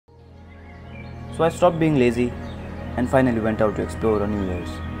So I stopped being lazy and finally went out to explore on New Year's.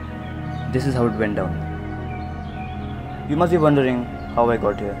 This is how it went down. You must be wondering how I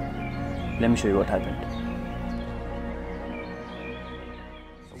got here. Let me show you what happened.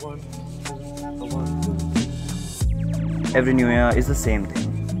 Every New Year is the same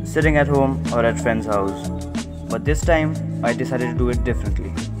thing, sitting at home or at friend's house. But this time, I decided to do it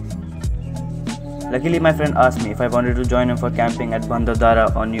differently. Luckily, my friend asked me if I wanted to join him for camping at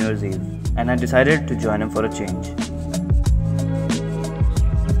Bhandardara on New Year's Eve, and I decided to join him for a change.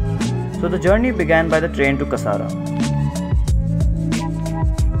 So the journey began by the train to Kasara.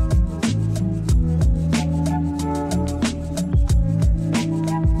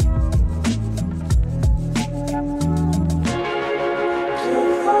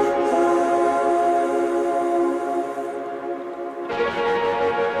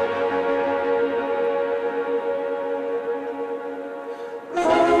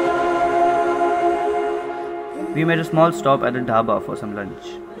 We made a small stop at a dhaba for some lunch.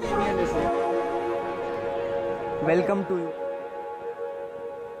 Welcome to you.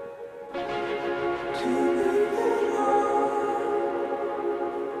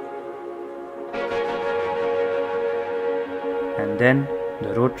 And then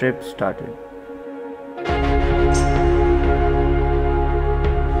the road trip started.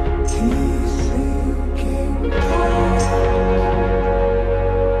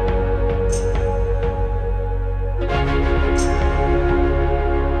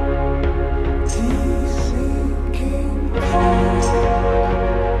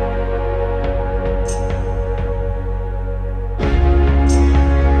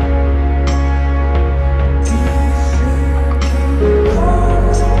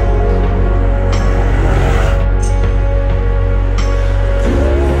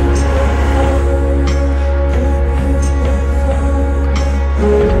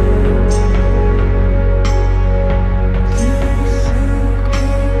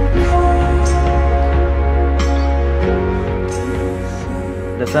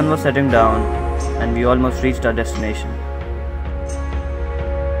 The sun was setting down and we almost reached our destination.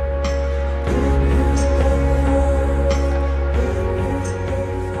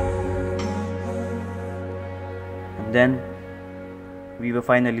 And then we were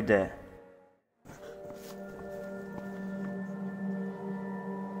finally there.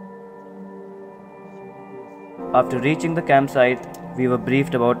 After reaching the campsite, we were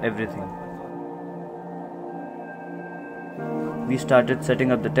briefed about everything. We started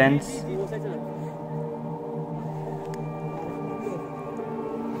setting up the tents.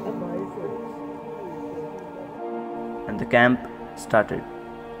 And the camp started.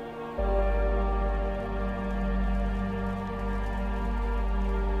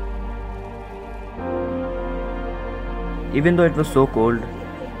 Even though it was so cold,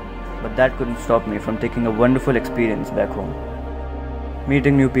 but that couldn't stop me from taking a wonderful experience back home.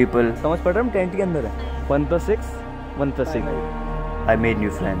 Meeting new people. समझ पड़ रहा है हम tent के अंदर है. 1+6, 1+6. I made new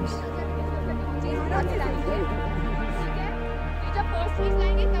friends.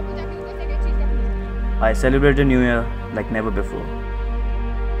 I celebrated New Year like never before.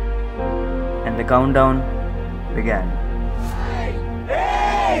 And the countdown began.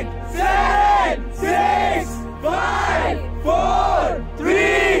 8, 7, 6, 5, 4,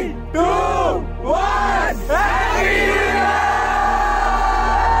 3, 2, 1. Happy New Year!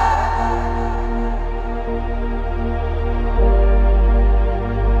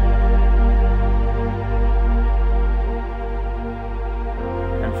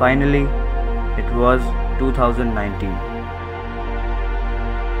 And finally, it was 2019.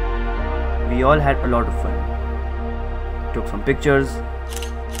 We all had a lot of fun. Took some pictures,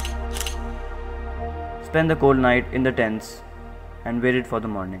 spent the cold night in the tents, and waited for the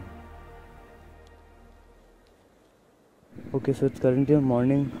morning. Okay, so it's currently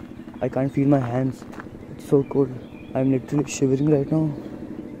morning. I can't feel my hands. It's so cold. I'm literally shivering right now.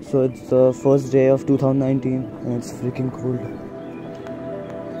 So it's the first day of 2019 and it's freaking cold.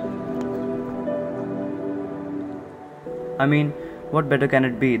 I mean, what better can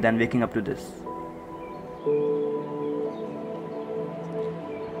it be than waking up to this?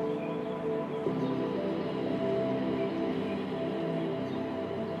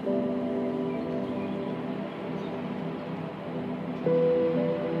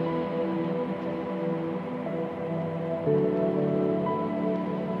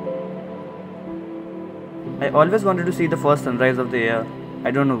 I always wanted to see the first sunrise of the year.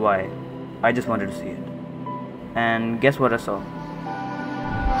 I don't know why. I just wanted to see it. And guess what I saw?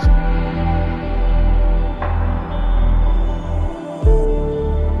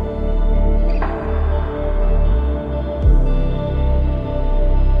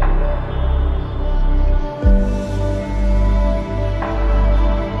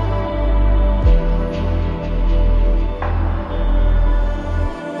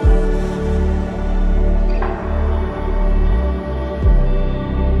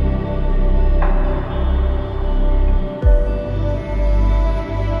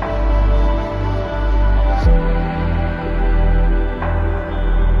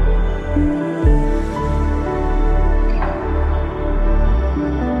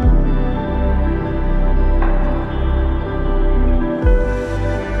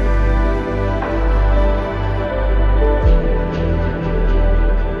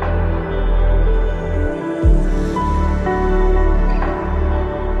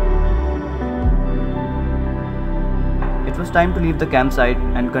 was time to leave the campsite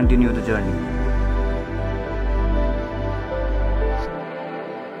and continue the journey.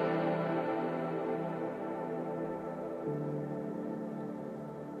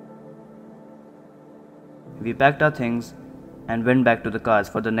 We packed our things and went back to the cars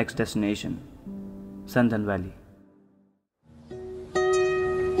for the next destination, Sandhan Valley.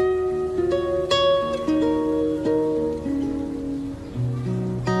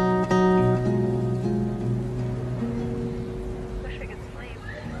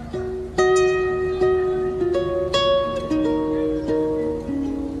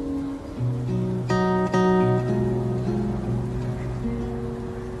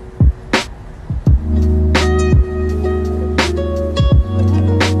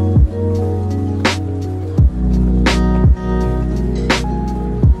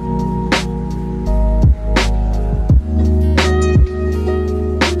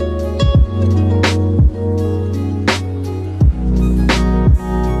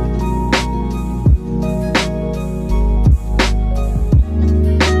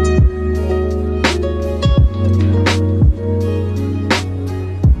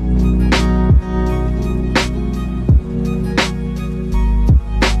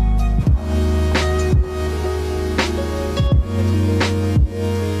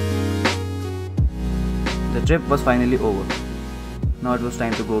 The trip was finally over. Now it was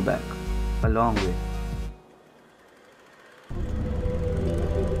time to go back, a long way.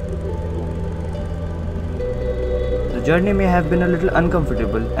 The journey may have been a little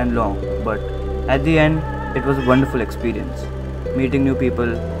uncomfortable and long, but at the end, it was a wonderful experience. Meeting new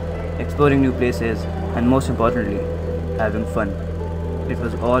people, exploring new places, and most importantly, having fun. It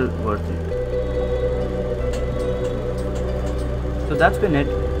was all worth it. So that's been it.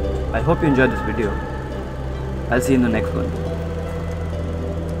 I hope you enjoyed this video. I'll see you in the next one.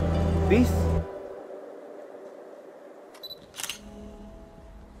 Peace.